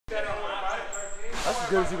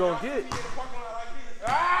good as you gonna get.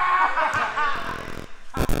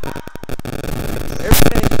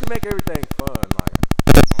 Everything, you make everything fun, like,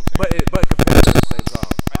 but competitive at the same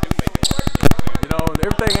time. You know,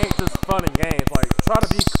 everything ain't just fun and games. Like, try to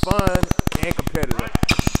be fun and competitive.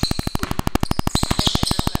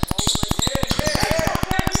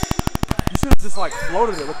 You should have just like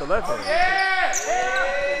floated it with the left hand.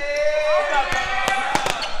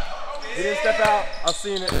 He didn't step out. I've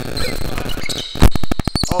seen it.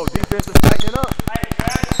 Oh, defense is tightening up.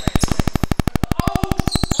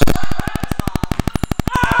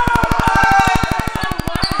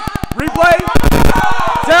 Replay.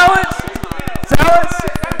 Challenge. Challenge.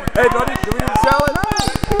 Hey, do we need a challenge?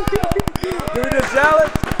 Do we need a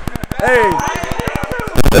challenge? Hey.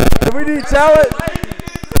 Do we need challenge?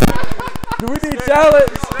 Do we need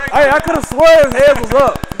challenge? Hey, I could have sworn his hands was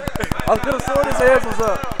up. I could have sworn his hands was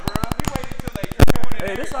up.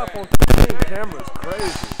 Hey, this iPhone 15 camera is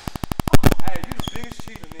crazy. Hey, you the biggest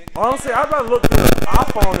cheater, nigga. Honestly, I'd rather look through the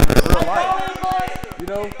iPhone than in real life. You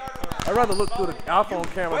know? I'd rather look through the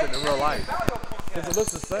iPhone camera than in real life. Because it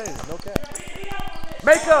looks the same, no cap.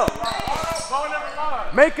 Make up!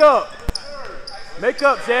 Make up! Make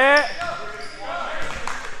up, Chad!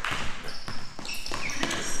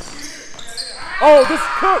 Oh, this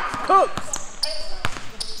Cooks!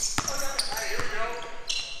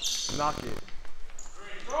 Knock it.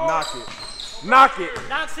 Knock it. Knock it.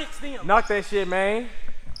 Knock 6 them. Knock that shit, man.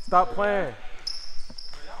 Stop playing.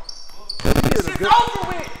 It's over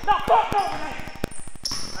with. No, fuck over there.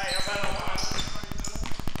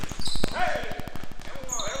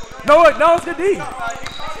 No, it's good D.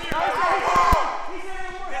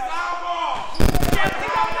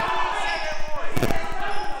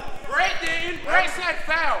 Brett said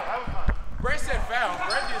foul. Brett said foul.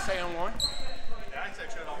 Brett didn't say on one. I didn't say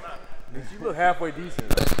shit all night. You look halfway decent in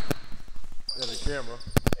the camera.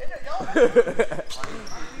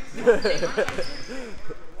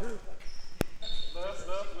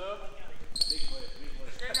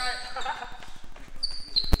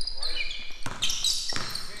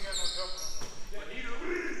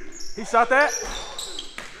 He shot that?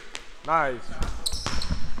 Nice.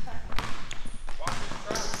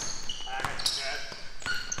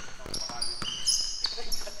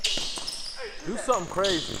 Do something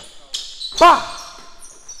crazy. Bah!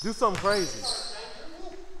 Do something crazy.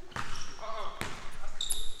 I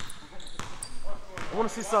want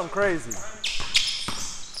to see something crazy.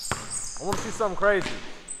 I want to see something crazy.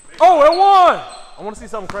 Oh, it won! I want to see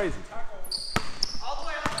something crazy.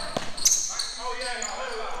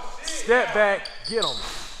 Step back, get him.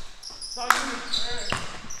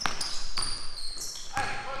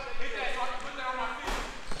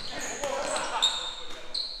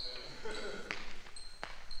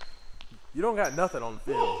 You don't got nothing on the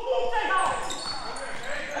field.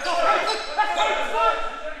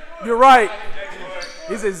 You're right.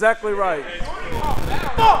 He's exactly right.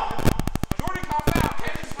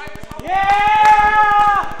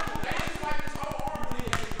 Yeah!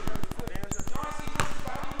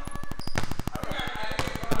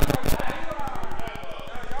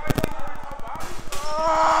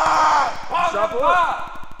 Shuffle up.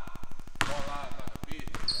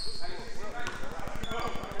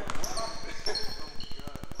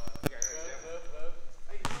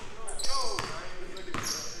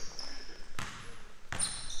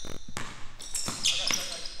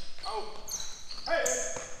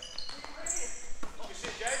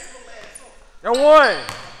 I won.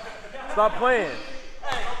 Stop playing.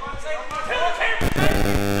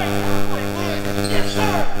 Yes,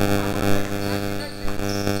 sir.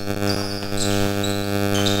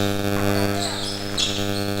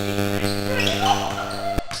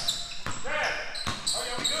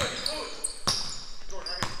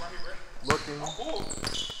 Looking.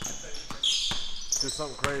 Do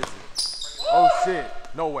something crazy. Oh shit.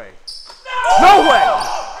 No way. No way!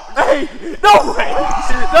 Hey! No way!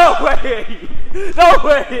 No way! No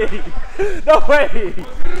way! No way!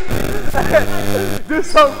 Do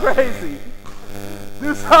something crazy.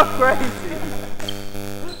 Do something crazy.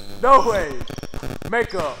 No way.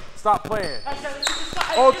 Makeup. Stop playing.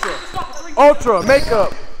 Ultra. Ultra.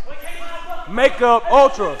 Makeup. Makeup.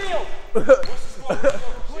 Ultra.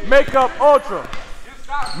 Makeup. Ultra.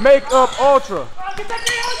 Makeup. Ultra.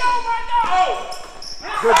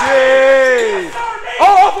 Good day.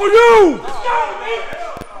 Oh, for you!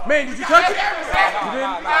 Man, did you touch it? You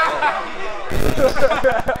didn't?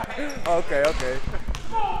 Okay, okay.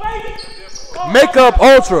 Makeup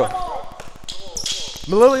Ultra.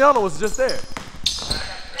 Liliana was just there.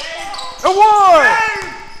 It won!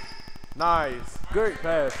 Nice. Great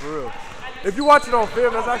pass, for real. If you watch it on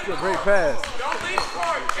film, that's actually a great pass.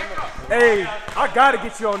 Hey, I gotta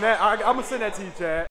get you on that. I'm gonna send that to you, Chad.